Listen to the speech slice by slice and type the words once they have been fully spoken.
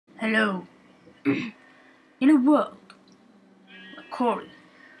Hello. In a world where Corey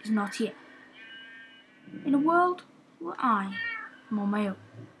is not here. In a world where I am on my own.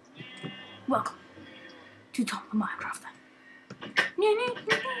 Welcome to Tom the Minecrafter.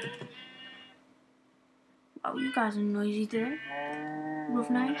 Oh, you guys are noisy today.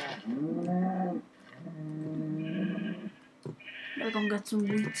 Rough night. Better go and get some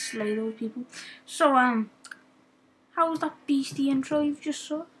wheat, slay those people. So, how was that beastie intro you've just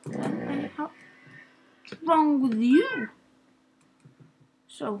saw? What's wrong with you?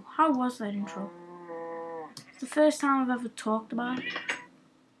 So, how was that intro? It's the first time I've ever talked about it.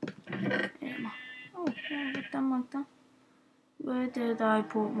 Oh, yeah, put them like that. Where did I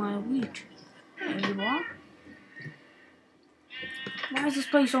put my wheat? There you are. Why is this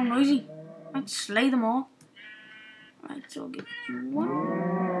place so noisy? I'd slay them all. Right, so I'll give you one.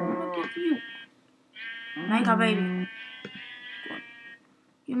 I'll give you. Make a baby. Go on.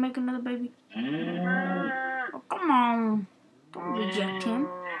 You make another baby. Oh, come on. Don't reject him.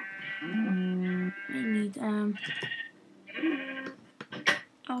 We need,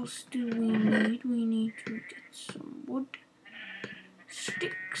 else do we need? We need to get some wood.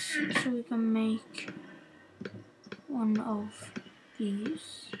 Sticks. So we can make one of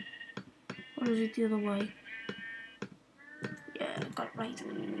these. Or is it the other way? Yeah, I got it right.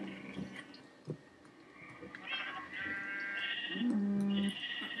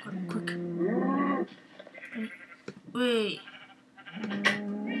 Got it quick. Wait.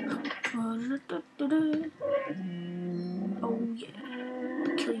 Oh yeah.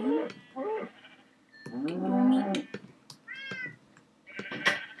 Kill you. Get your meat.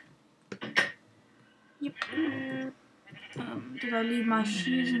 Yep. Did I leave my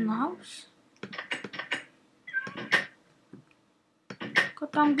shears in the house?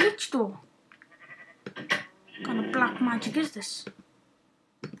 Goddamn glitch door. What kind of black magic is this?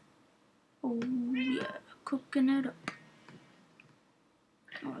 Oh yeah, cooking it up.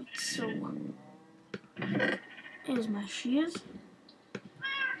 Alright, so here's my shears.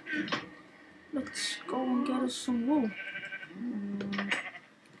 Let's go and get us some wool.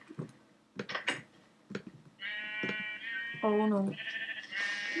 Oh no.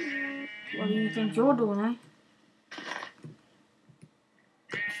 What do you think you're doing, eh?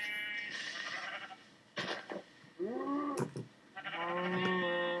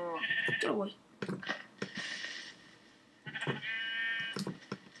 Get away.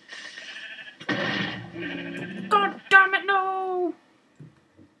 God damn it, no!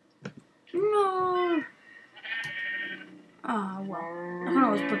 No! Ah, well. I can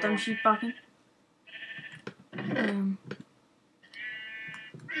always put them sheep back in.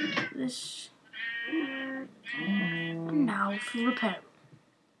 This. And now for repair.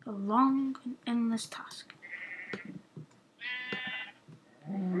 A long and endless task.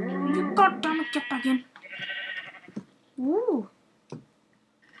 You goddamn it, get back in. Ooh.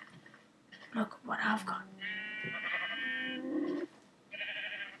 Look what I've got.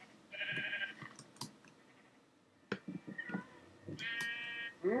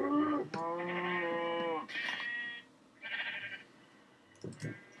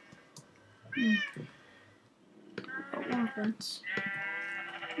 Got one fence.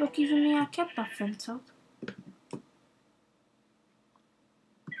 Look, even me, I kept that fence out.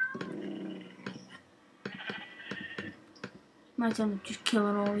 Might end up just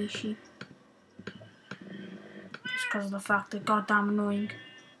killing all these sheep. Just because of the fact they're goddamn annoying.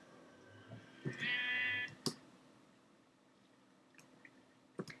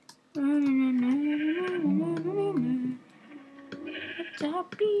 It's a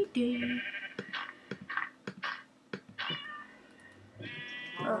happy day.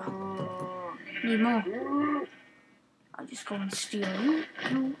 Need more. I'll just go and steal you.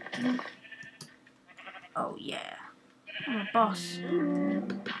 Oh yeah. I'm a boss.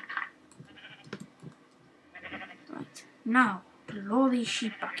 Right, now put all these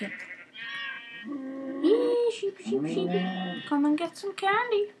sheep back in. Yee, sheepy. Come and get some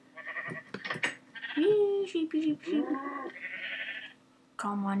candy. Yee, sheepy.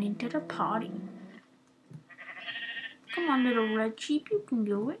 Come on into the party. Come on, little red sheep, you can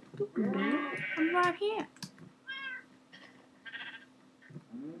do it. I'm right here.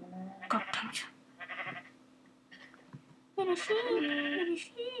 God damn it. Little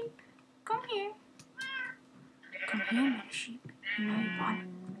sheep, come here. Come here, little sheep. You know you want it.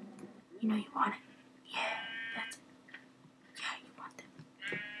 You know you want it. Yeah, that's it. Yeah, you want it.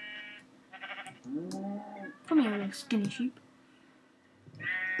 Come here, little skinny sheep.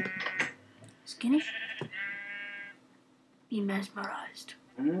 Skinny sheep. Be mesmerized.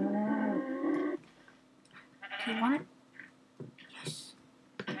 Do you want it? Yes.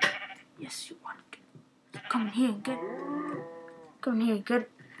 Come in here and get it. Come in here and get it.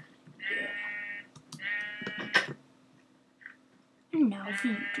 Yeah. And now for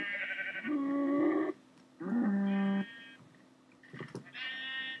you two.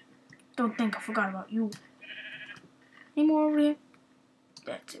 Don't think I forgot about you. Any more over here?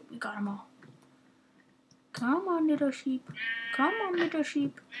 That's it, we got them all. Come on, little sheep. Come on, little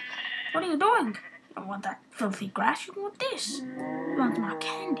sheep. What are you doing? You don't want that filthy grass, you want this. You want my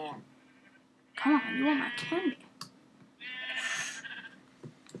candy. Come on, you want my candy.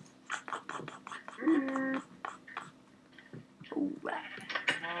 Alright.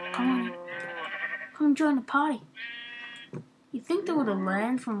 Come on. Come join the party. You think they would have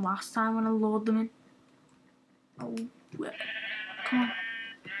learned from last time when I lured them in? Oh, well. Come on.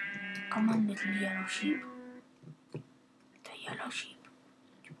 Come on, little yellow sheep. The yellow sheep.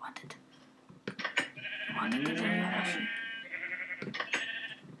 You want it? You want it, little yellow sheep?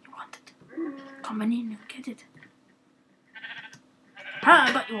 You want it? Come on in and get it. Ha! I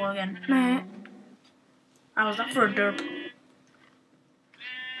got you all again. Meh. How was that for a derp?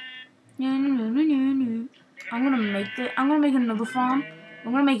 I'm gonna make another farm.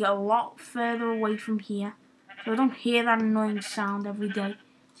 I'm gonna make it a lot further away from here, so I don't hear that annoying sound every day.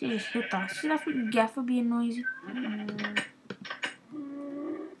 See, just hit that. See, that's what you get for being noisy.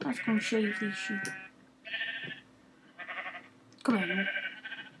 Let's go and shave these sheep. Come here, you.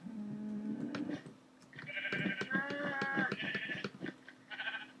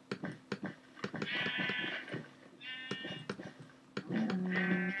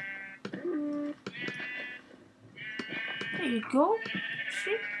 There you go.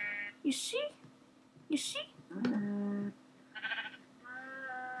 See? You see? You see?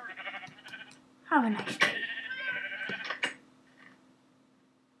 Have a nice day.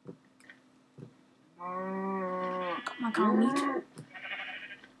 Got my cow meat.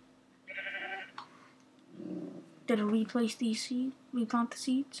 Did I replace these seeds? Replant the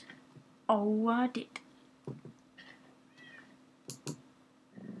seeds? Oh, I did.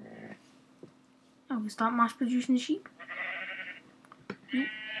 Oh, we start mass producing the sheep.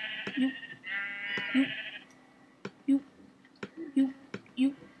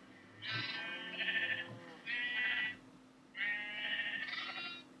 You.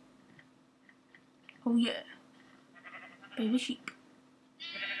 Oh yeah, baby sheep.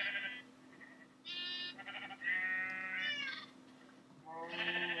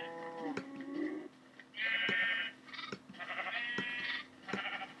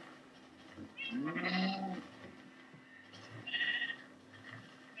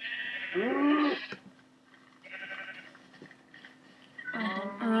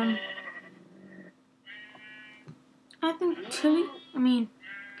 I think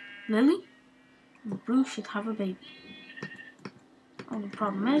Lily and Bruce should have a baby. Only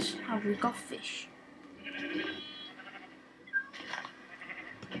problem is, have we got fish?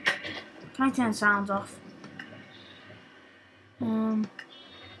 Can I turn sounds off? I'm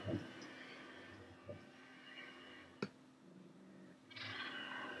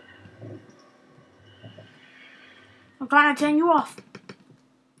glad I turn you off.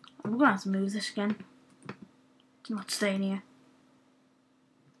 I'm gonna have to move this again. It's not staying here.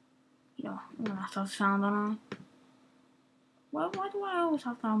 You know, I'm gonna have to have sound on. Why do I always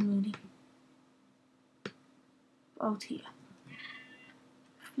have that on moody? Out here.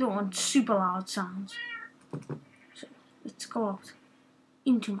 You don't want super loud sounds. So, let's go out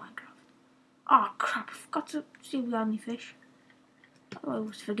into Minecraft. Oh crap, I forgot to see if we had any fish. I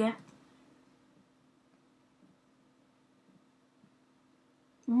always forget.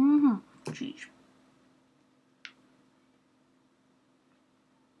 Jeez.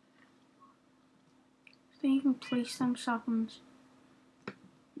 So you can place them saplings.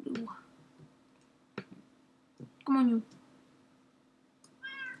 Ooh. Come on, you.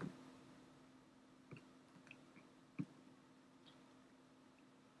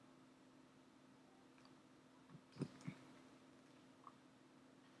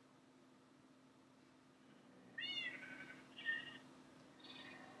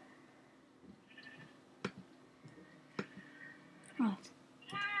 Right.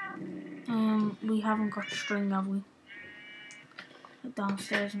 We haven't got string, have we? Get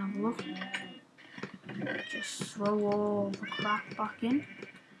downstairs and have a look. Just throw all the crap back in.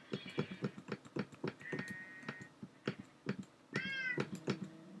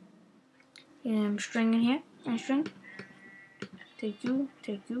 String in here. And string. Take you.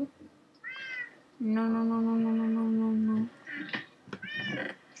 No.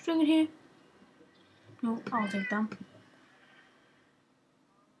 String in here. No, I'll take them.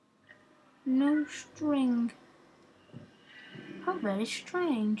 No string. How very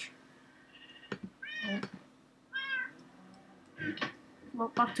strange. Oh.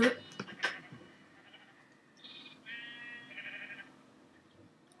 Walk back to it.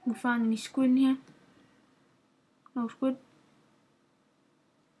 Can we find any squid in here? No squid.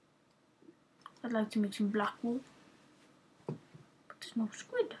 I'd like to make some black wool, but there's no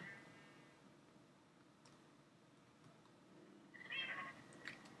squid.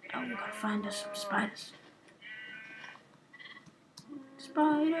 Oh, we gotta find us some spiders.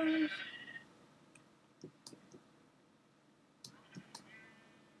 Spiders.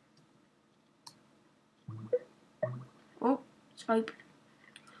 Oh, Skype.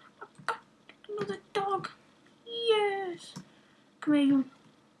 I got another dog. Yes. Come here, you.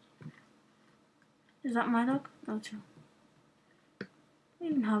 Is that my dog? No, it's not. I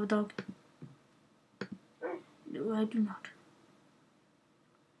even have a dog. No, I do not.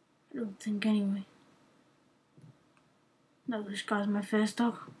 I don't think anyway. No, this guy's my first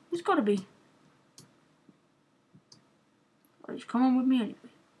dog. He's gotta be. Well, he's coming with me anyway.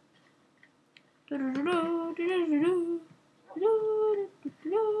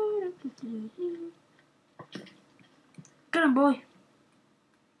 Get him, boy.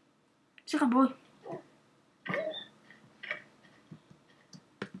 Sick him, boy.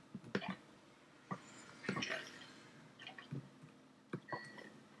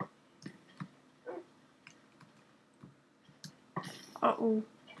 Uh-oh.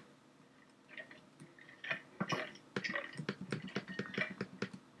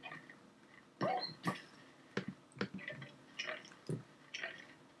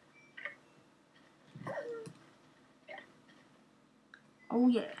 Oh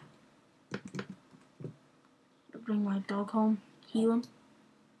yeah. I'll bring my dog home, heal him.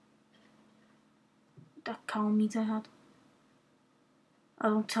 That cow meat I had. Oh,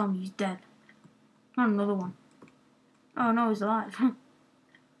 don't tell me he's dead. Not another one. Oh no, he's alive.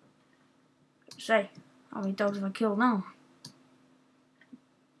 Say, how many dogs have I killed now?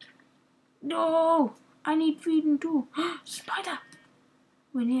 No! I need feeding too. Spider!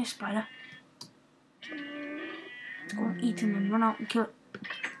 We're near spider. Let's go and eat him and run out and kill it.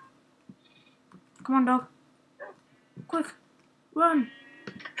 Come on, dog. Quick! Run!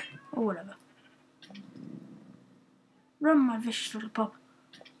 Or whatever. Run, my vicious little pup.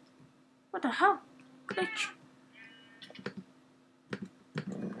 What the hell? Glitch.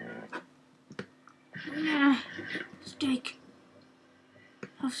 Steak.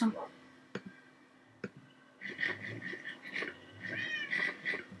 Have some.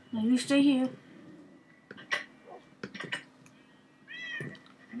 Now you stay here.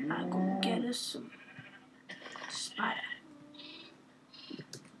 I go get us some spider.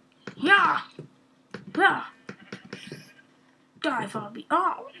 Yeah! Yeah! Die, Fabi.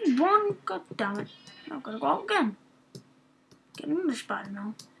 Oh, one. God damn it. Now I've got to go out again. Get another spider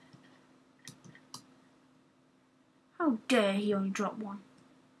now. How dare he only drop one?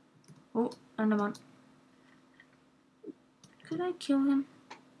 Oh, Enderman. Could I kill him?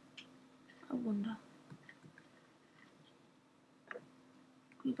 I wonder.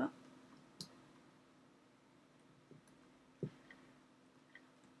 Creeper.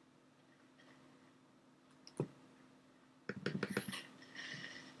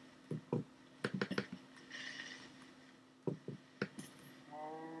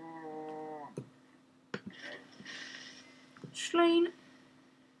 Slain.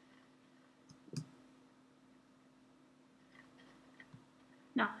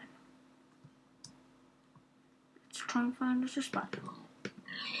 Now then. Let's try and find us a spider.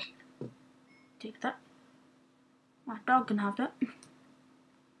 Take that. My dog can have that.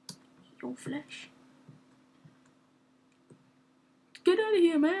 Your flesh. Get out of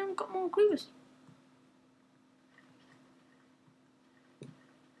here, man. We've got more creepers.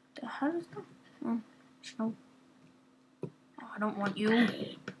 The hell is that? Oh, snow. Oh, I don't want you.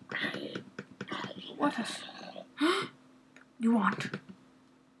 What is you want?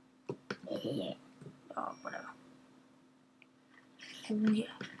 Oh, whatever. Oh, yeah.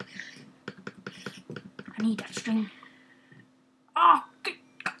 I need that string. Oh,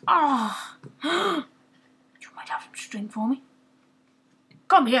 oh. You might have some string for me.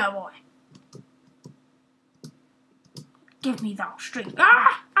 Come here, boy. Give me that string.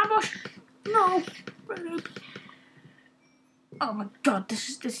 Ah! Ambush! No! Oh my god,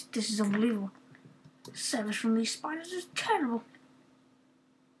 this is unbelievable. Service from these spiders is terrible.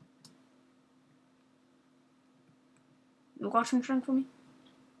 You got some string for me?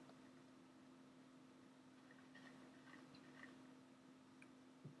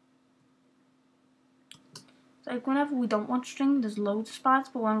 It's like whenever we don't want string, there's loads of spiders,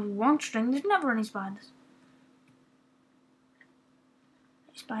 but when we want string, there's never any spiders.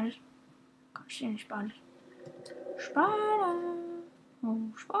 Hey, spiders. Can't see any spiders. Spiders!